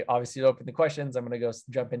 I obviously open the questions. I'm going to go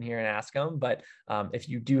jump in here and ask them. But if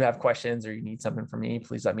you do have questions or you need something from me,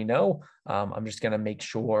 please let me know. I'm just going to make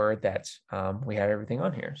sure that we have everything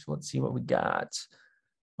on here. So let's see what we got.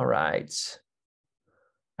 All right.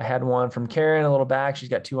 I had one from Karen a little back. She's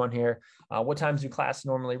got two on here. What times do classes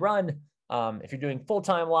normally run? If you're doing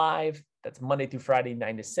full-time live, that's Monday through Friday,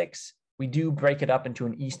 9 to 6. We do break it up into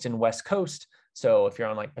an East and West Coast. So if you're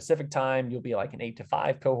on like Pacific time, you'll be like an 8 to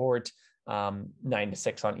 5 cohort, 9 to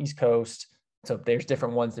 6 on East Coast. So there's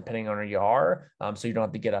different ones depending on where you are. So you don't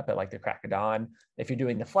have to get up at like the crack of dawn. If you're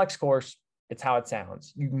doing the flex course, it's how it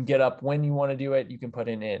sounds. You can get up when you want to do it. You can put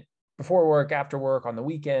in it before work, after work, on the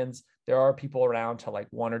weekends. There are people around till like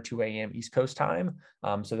 1 or 2 a.m. East Coast time.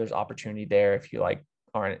 So there's opportunity there if you like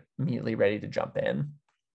aren't immediately ready to jump in.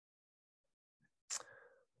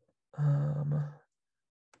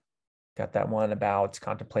 Got that one about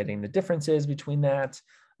contemplating the differences between that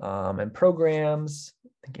and programs. I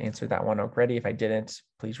think I answered that one already. If I didn't,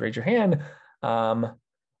 please raise your hand.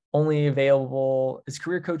 Only available, is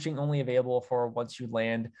career coaching only available for once you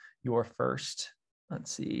land your first,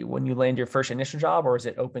 let's see, when you land your first initial job, or is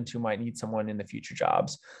it open to might need someone in the future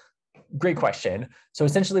jobs? Great question. So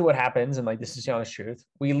essentially what happens, and like this is the honest truth,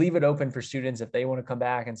 we leave it open for students if they want to come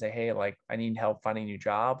back and say, hey, like I need help finding a new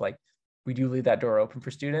job. Like we do leave that door open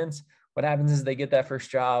for students. What happens is they get that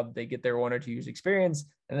first job, they get their 1 or 2 years experience,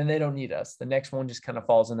 and then they don't need us. The next one just kind of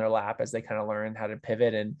falls in their lap as they kind of learn how to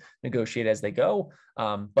pivot and negotiate as they go.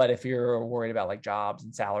 But if you're worried about like jobs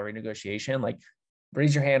and salary negotiation, like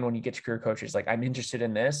raise your hand when you get to career coaches. Like I'm interested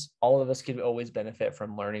in this. All of us could always benefit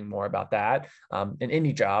from learning more about that in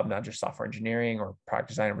any job, not just software engineering or product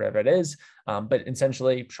design or whatever it is. But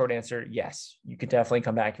essentially, short answer, yes, you could definitely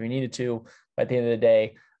come back if you needed to. But at the end of the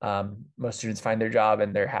day, most students find their job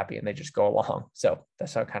and they're happy and they just go along. So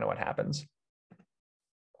that's how kind of what happens.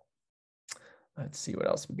 Let's see what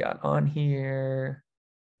else we got on here.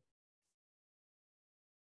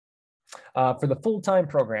 For the full-time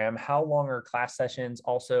program, how long are class sessions?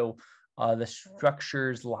 Also, the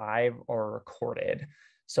structures live or recorded.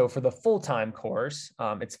 So for the full-time course,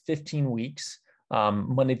 it's 15 weeks,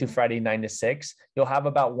 Monday through Friday, 9 to 6. You'll have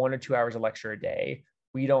about 1 or 2 hours of lecture a day.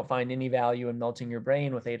 We don't find any value in melting your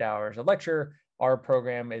brain with 8 hours of lecture. Our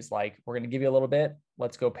program is like, we're going to give you a little bit.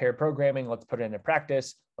 Let's go pair programming. Let's put it into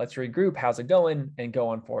practice. Let's regroup. How's it going? And go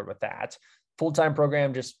on forward with that. Full-time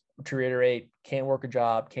program, just to reiterate, can't work a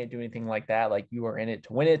job, can't do anything like that. Like you are in it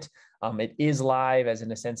to win it. It is live, as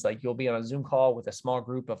in a sense, like you'll be on a Zoom call with a small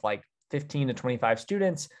group of like 15 to 25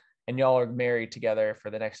 students, and y'all are married together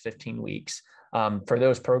for the next 15 weeks. For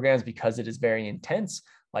those programs, because it is very intense,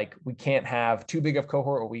 like we can't have too big of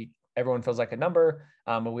cohort where everyone feels like a number,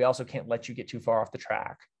 but we also can't let you get too far off the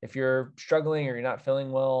track. If you're struggling or you're not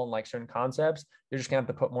feeling well in like certain concepts, you're just gonna have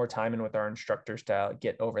to put more time in with our instructors to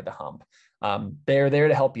get over the hump. They're there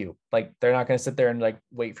to help you. Like they're not gonna sit there and like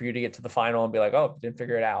wait for you to get to the final and be like, oh, didn't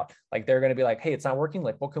figure it out. Like they're gonna be like, hey, it's not working.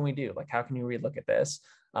 Like, what can we do? Like, how can you relook at this?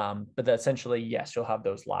 But essentially, yes, you'll have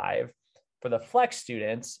those live. For the flex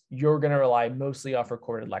students, you're gonna rely mostly off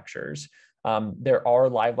recorded lectures. There are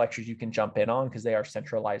live lectures you can jump in on because they are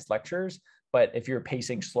centralized lectures. But if you're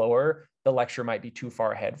pacing slower, the lecture might be too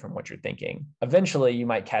far ahead from what you're thinking. Eventually, you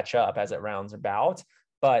might catch up as it rounds about.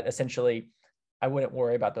 But essentially, I wouldn't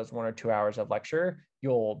worry about those 1 or 2 hours of lecture.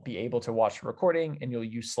 You'll be able to watch the recording and you'll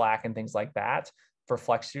use Slack and things like that for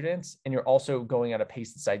flex students. And you're also going at a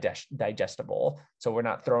pace that's digestible. So we're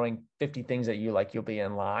not throwing 50 things at you like you'll be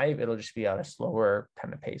in live. It'll just be at a slower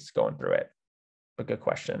kind of pace going through it. But good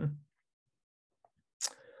question.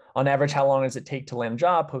 On average, how long does it take to land a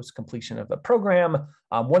job post completion of the program?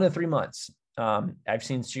 1 to 3 months. I've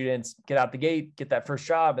seen students get out the gate, get that first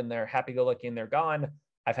job, and they're happy-go-lucky and they're gone.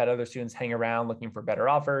 I've had other students hang around looking for better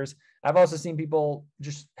offers. I've also seen people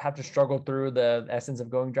just have to struggle through the essence of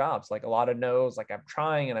going jobs, like a lot of no's, like I'm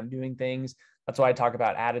trying and I'm doing things. That's why I talk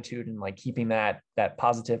about attitude and like keeping that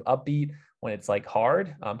positive upbeat. when it's like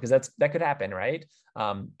hard, because that could happen, right?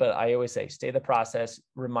 But I always say, stay the process,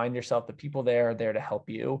 remind yourself the people there are there to help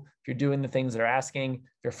you. If you're doing the things they're asking, if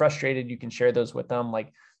you're frustrated, you can share those with them.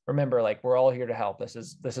 Like, remember, like, we're all here to help. This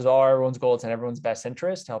is all everyone's goal. It's in everyone's best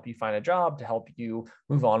interest to help you find a job, to help you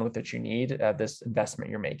move on with what you need, this investment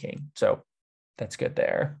you're making. So that's good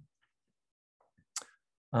there.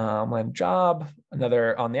 My job,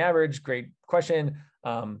 another on the average, great question.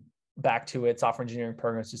 Back to it, software engineering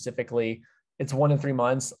program specifically, it's 1 to 3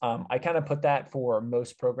 months. I kind of put that for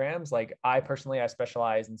most programs. Like I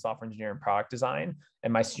specialize in software engineering and product design,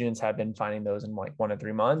 and my students have been finding those in like 1 to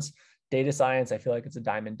 3 months. Data science, I feel like it's a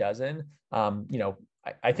dime a dozen.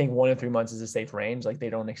 I think 1 to 3 months is a safe range. Like they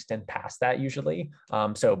don't extend past that usually.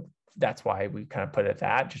 So that's why we kind of put it at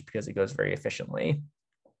that, just because it goes very efficiently.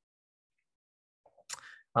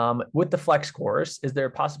 With the flex course, is there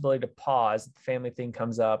a possibility to pause if the family thing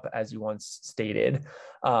comes up as you once stated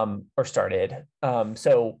or started?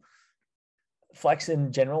 So flex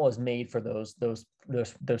in general is made for those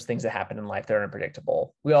things that happen in life that are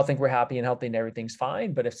unpredictable. We all think we're happy and healthy and everything's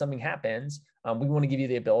fine, but if something happens, we want to give you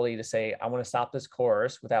the ability to say, I want to stop this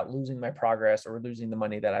course without losing my progress or losing the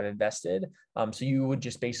money that I've invested. So you would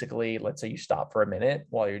just basically, let's say you stop for a minute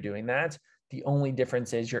while you're doing that. The only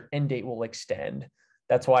difference is your end date will extend.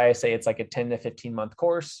 That's why I say it's like a 10 to 15 month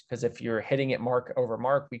course, because if you're hitting it mark over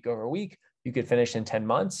mark, week over week, you could finish in 10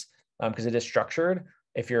 months because it is structured.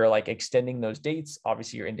 If you're like extending those dates,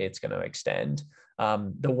 obviously your end date's going to extend.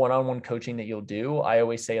 The one-on-one coaching that you'll do, I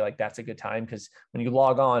always say like that's a good time, because when you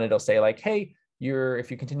log on, it'll say like, hey,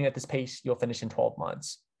 if you continue at this pace, you'll finish in 12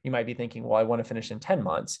 months. You might be thinking, well, I want to finish in 10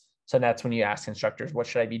 months. So that's when you ask instructors, what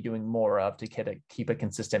should I be doing more of to keep a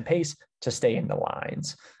consistent pace to stay in the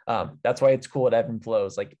lines? That's why it's cool at ebb and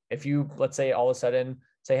flows. Like if you, let's say all of a sudden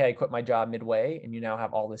say, hey, I quit my job midway and you now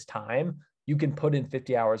have all this time, you can put in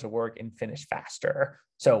 50 hours of work and finish faster.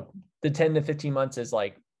 So the 10 to 15 months is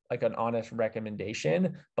like an honest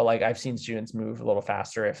recommendation, but like I've seen students move a little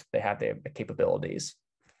faster if they have the capabilities.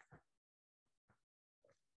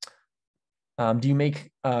 Do you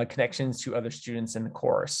make connections to other students in the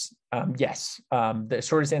course? Yes. The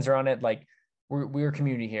shortest answer on it, like we're a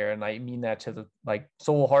community here, and I mean that to the like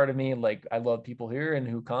soul heart of me. Like I love people here and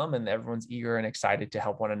who come, and everyone's eager and excited to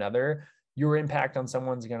help one another. Your impact on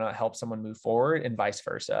someone's going to help someone move forward, and vice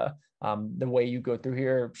versa. The way you go through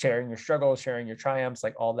here, sharing your struggles, sharing your triumphs,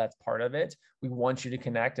 like all that's part of it. We want you to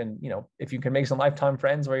connect, and if you can make some lifetime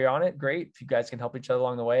friends while you're on it, great. If you guys can help each other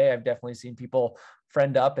along the way, I've definitely seen people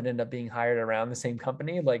friend up and end up being hired around the same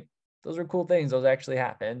company. Like those are cool things. Those actually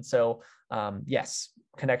happen. So yes,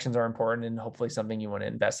 connections are important, and hopefully something you want to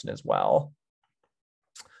invest in as well.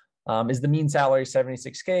 Is the mean salary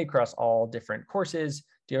 76K across all different courses?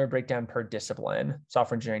 Do you have a breakdown per discipline?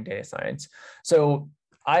 Software engineering, data science. So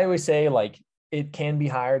I always say like it can be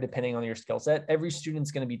higher depending on your skill set. Every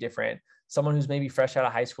student's going to be different. Someone who's maybe fresh out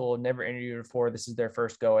of high school, never interviewed before, this is their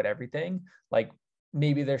first go at everything. Like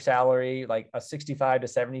maybe their salary, like a 65 to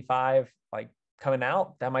 75, like coming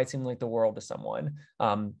out, that might seem like the world to someone.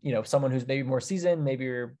 Someone who's maybe more seasoned, maybe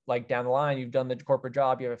you're like down the line, you've done the corporate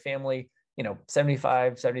job, you have a family,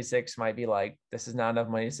 75, 76 might be like, this is not enough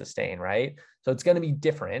money to sustain, right? So it's going to be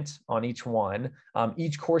different on each one.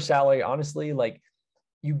 Each course salary, honestly, like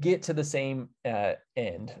you get to the same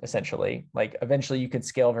end, essentially. Like eventually you could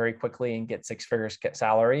scale very quickly and get 6 figures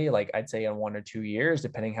salary, like I'd say in 1 or 2 years,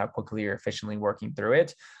 depending how quickly you're efficiently working through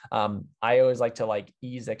it. I always like to like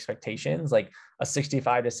ease expectations. Like a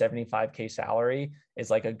 65 to 75K salary is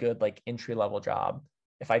like a good like entry level job.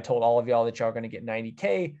 If I told all of y'all that y'all are going to get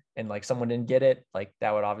 90K and like someone didn't get it, like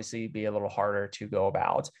that would obviously be a little harder to go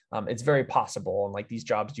about. It's very possible. And like these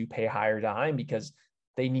jobs do pay higher dime because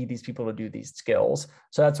they need these people to do these skills.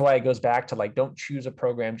 So that's why it goes back to like, don't choose a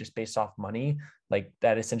program just based off money. Like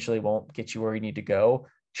that essentially won't get you where you need to go.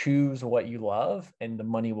 Choose what you love and the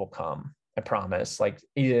money will come. I promise. Like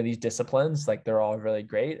either of these disciplines, like they're all really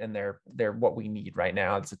great and they're what we need right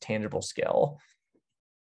now. It's a tangible skill.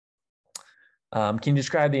 Can you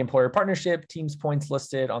describe the employer partnership teams points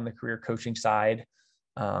listed on the career coaching side?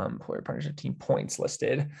 Employer partnership team points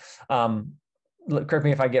listed. Correct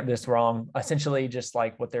me if I get this wrong. Essentially, just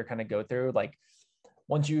like what they're kind of go through, like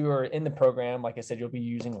once you are in the program, like I said, you'll be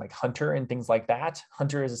using like Hunter and things like that.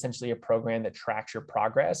 Hunter is essentially a program that tracks your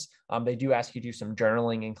progress. They do ask you to do some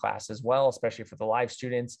journaling in class as well, especially for the live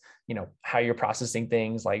students, how you're processing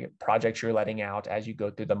things like projects you're letting out as you go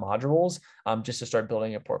through the modules, just to start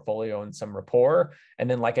building a portfolio and some rapport. And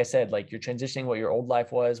then, like I said, like you're transitioning what your old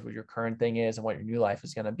life was, what your current thing is, and what your new life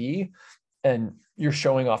is going to be. And you're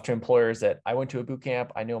showing off to employers that I went to a boot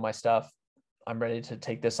camp, I know my stuff. I'm ready to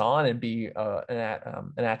take this on and be an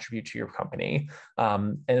attribute to your company.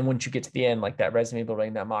 And then once you get to the end, like that resume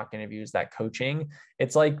building, that mock interviews, that coaching,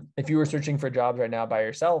 it's like if you were searching for jobs right now by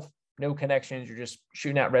yourself, no connections, you're just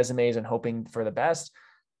shooting out resumes and hoping for the best.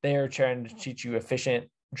 They're trying to teach you efficient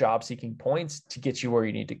job seeking points to get you where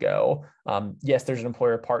you need to go. Yes, there's an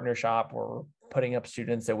employer partner shop where we're putting up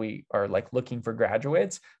students that we are like looking for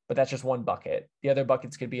graduates, but that's just one bucket. The other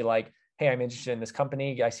buckets could be like, hey, I'm interested in this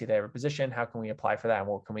company. I see they have a position. How can we apply for that? And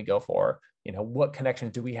what can we go for? What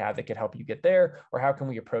connections do we have that could help you get there? Or how can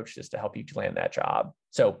we approach this to help you land that job?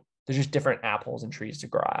 So there's just different apples and trees to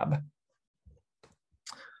grab.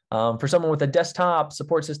 For someone with a desktop,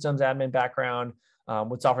 support systems, admin background,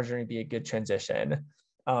 would software engineering be a good transition?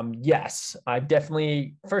 Yes, I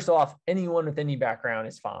definitely, first off, anyone with any background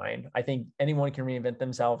is fine. I think anyone can reinvent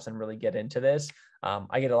themselves and really get into this.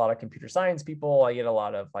 I get a lot of computer science people. I get a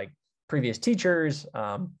lot of like previous teachers,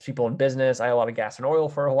 people in business. I had a lot of gas and oil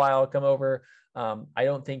for a while come over. I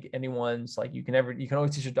don't think anyone's like, you can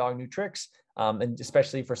always teach a dog new tricks. And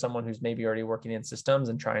especially for someone who's maybe already working in systems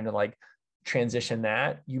and trying to like transition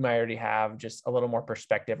that, you might already have just a little more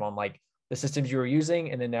perspective on like the systems you were using,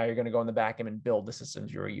 and then now you're going to go in the back end and build the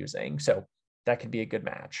systems you were using. So that could be a good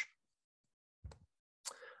match.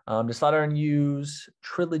 Does Flatiron use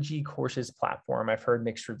Trilogy courses platform? I've heard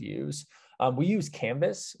mixed reviews. We use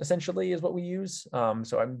Canvas, essentially, is what we use.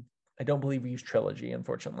 So I don't believe we use Trilogy,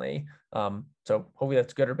 unfortunately. So hopefully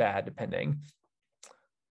that's good or bad, depending.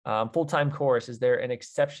 Full-time course, is there an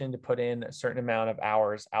exception to put in a certain amount of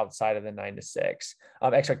hours outside of the 9 to 6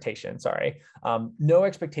 expectation? Sorry, no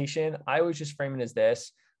expectation. I was just framing it as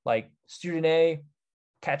this, like student A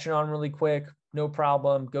catching on really quick, no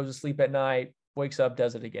problem, goes to sleep at night, wakes up,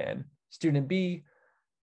 does it again. Student B,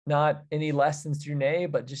 not any less than student A,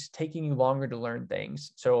 but just taking you longer to learn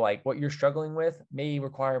things. So like what you're struggling with may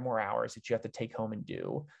require more hours that you have to take home and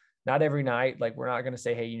do. Not every night, like we're not going to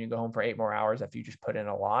say, hey, you need to go home for 8 more hours after you just put in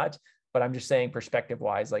a lot. But I'm just saying perspective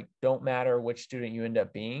wise, like don't matter which student you end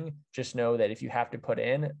up being, just know that if you have to put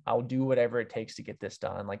in, I'll do whatever it takes to get this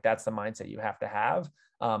done. Like that's the mindset you have to have.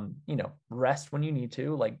 Rest when you need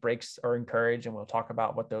to, like breaks are encouraged, and we'll talk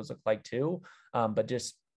about what those look like too. But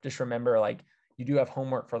just remember, like you do have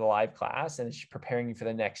homework for the live class, and it's preparing you for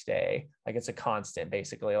the next day. Like it's a constant,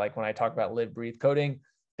 basically. Like when I talk about live, breathe coding,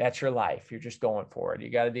 that's your life. You're just going for it. You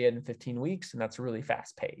got to do it in 15 weeks, and that's a really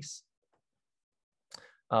fast pace.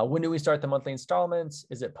 When do we start the monthly installments?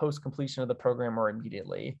 Is it post completion of the program or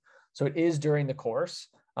immediately? So it is during the course,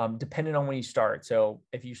 depending on when you start. So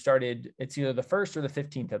if you started, it's either the 1st or the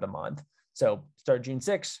 15th of the month. So start June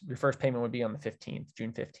 6th, your first payment would be on the 15th,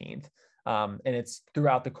 June 15th. And it's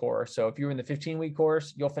throughout the course. So if you're in the 15-week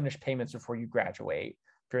course, you'll finish payments before you graduate.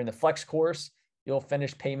 If you're in the flex course, you'll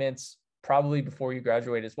finish payments probably before you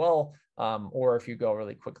graduate as well, or if you go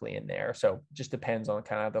really quickly in there. So it just depends on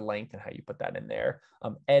kind of the length and how you put that in there.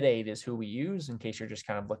 Ed8 is who we use in case you're just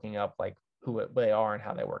kind of looking up like who they are and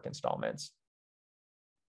how they work installments.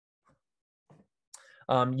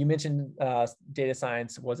 You mentioned data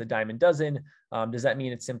science was a dime a dozen. Does that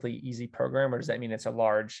mean it's simply easy program, or does that mean it's a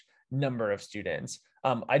large number of students?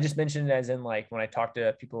 I just mentioned it as in like when I talk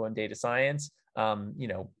to people in data science,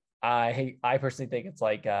 I personally think it's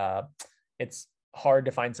like it's hard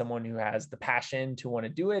to find someone who has the passion to want to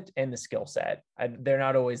do it and the skill set. They're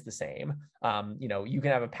not always the same. You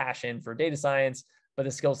can have a passion for data science, but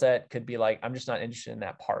the skill set could be like, I'm just not interested in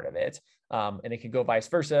that part of it. And it could go vice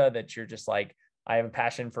versa, that you're just like, I have a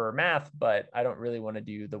passion for math, but I don't really want to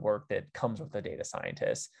do the work that comes with a data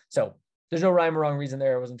scientist. So there's no rhyme or wrong reason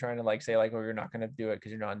there. I wasn't trying to like say like, oh, you're not going to do it because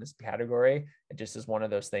you're not in this category. It just is one of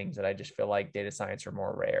those things that I just feel like data science are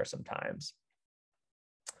more rare sometimes.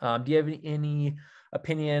 Do you have any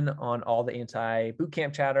opinion on all the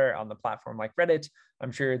anti-bootcamp chatter on the platform like Reddit?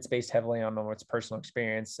 I'm sure it's based heavily on what's personal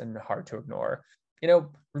experience and hard to ignore.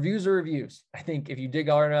 Reviews are reviews. I think if you dig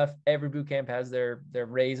hard enough, every bootcamp has their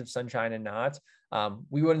rays of sunshine and not.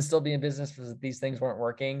 We wouldn't still be in business if these things weren't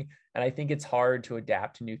working. And I think it's hard to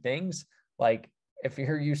adapt to new things. Like if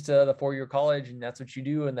you're used to the 4-year college and that's what you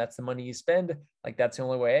do and that's the money you spend, like that's the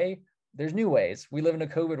only way. There's new ways. We live in a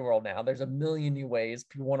COVID world now. There's a million new ways.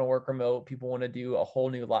 People want to work remote. People want to do a whole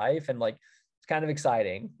new life. And like, it's kind of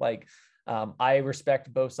exciting. Like, I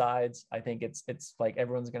respect both sides. I think it's like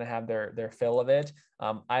everyone's going to have their fill of it.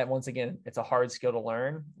 Once again, it's a hard skill to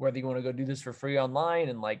learn, whether you want to go do this for free online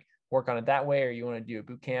and like work on it that way, or you want to do a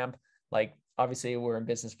boot camp. Like, obviously we're in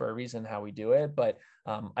business for a reason how we do it, but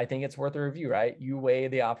I think it's worth a review, right? You weigh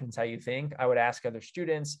the options how you think. I would ask other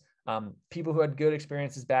students, people who had good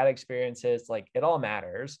experiences, bad experiences, like it all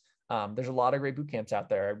matters. There's a lot of great boot camps out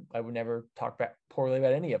there. I would never talk poorly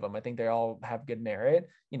about any of them. I think they all have good merit,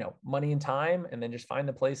 money and time, and then just find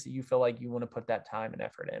the place that you feel like you want to put that time and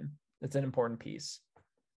effort in. It's an important piece.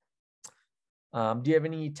 Do you have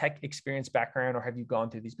any tech experience background, or have you gone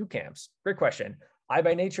through these boot camps? Great question. I,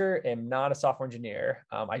 by nature, am not a software engineer.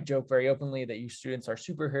 I joke very openly that you students are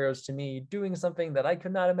superheroes to me, doing something that I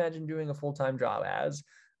could not imagine doing a full-time job as.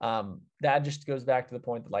 That just goes back to the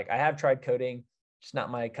point that, like, I have tried coding, just not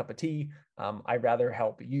my cup of tea. I'd rather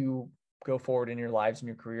help you go forward in your lives and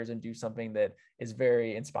your careers and do something that is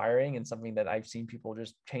very inspiring and something that I've seen people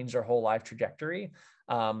just change their whole life trajectory.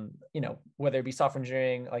 Whether it be software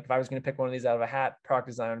engineering, like if I was going to pick one of these out of a hat, product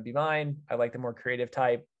design would be mine. I like the more creative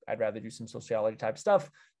type. I'd rather do some sociology type stuff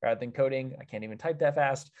rather than coding. I can't even type that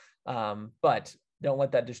fast. But don't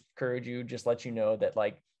let that discourage you. Just let you know that,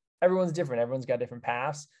 like, everyone's different. Everyone's got different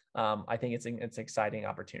paths. I think it's an exciting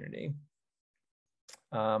opportunity.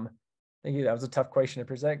 Thank you. That was a tough question to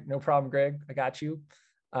present. No problem, Greg. I got you.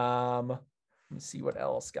 Let me see what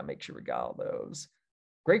else. Got to make sure we got all those.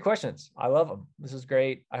 Great questions. I love them. This is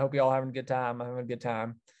great. I hope you all having a good time. I'm having a good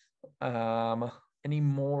time. Any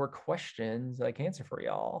more questions I can answer for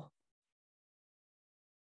y'all?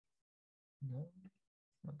 No.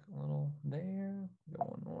 Look a little there. Go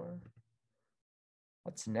one more.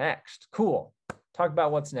 What's next? Cool. Talk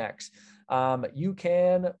about what's next. You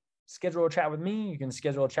can schedule a chat with me. You can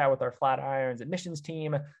schedule a chat with our Flatirons admissions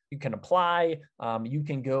team. You can apply. You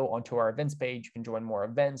can go onto our events page. You can join more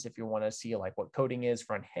events if you want to see like what coding is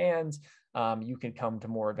front hands. You can come to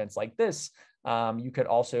more events like this. You could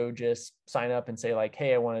also just sign up and say like,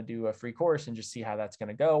 hey, I want to do a free course and just see how that's going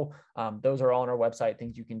to go. Those are all on our website,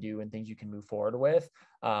 things you can do and things you can move forward with.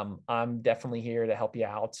 I'm definitely here to help you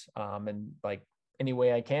out. And like, any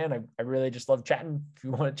way I can. I really just love chatting. If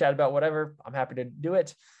you want to chat about whatever, I'm happy to do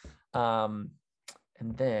it. And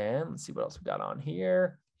then let's see what else we got on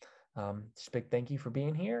here. Just big thank you for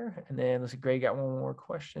being here. And then let's see, Greg got one more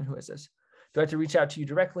question. Who is this? Do I have to reach out to you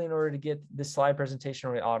directly in order to get this slide presentation,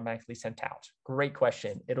 or will it automatically sent out? Great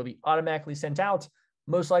question. It'll be automatically sent out.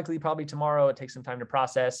 Most likely probably tomorrow. It takes some time to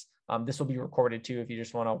process. This will be recorded too if you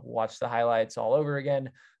just want to watch the highlights all over again.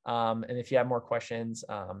 And if you have more questions,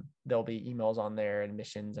 there'll be emails on there,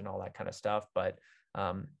 admissions and all that kind of stuff. But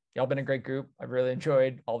y'all been a great group. I've really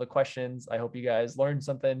enjoyed all the questions. I hope you guys learned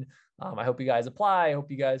something. I hope you guys apply. I hope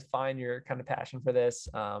you guys find your kind of passion for this.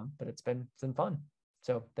 But it's been fun.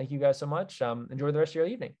 So thank you guys so much. Enjoy the rest of your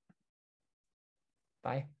evening.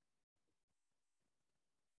 Bye.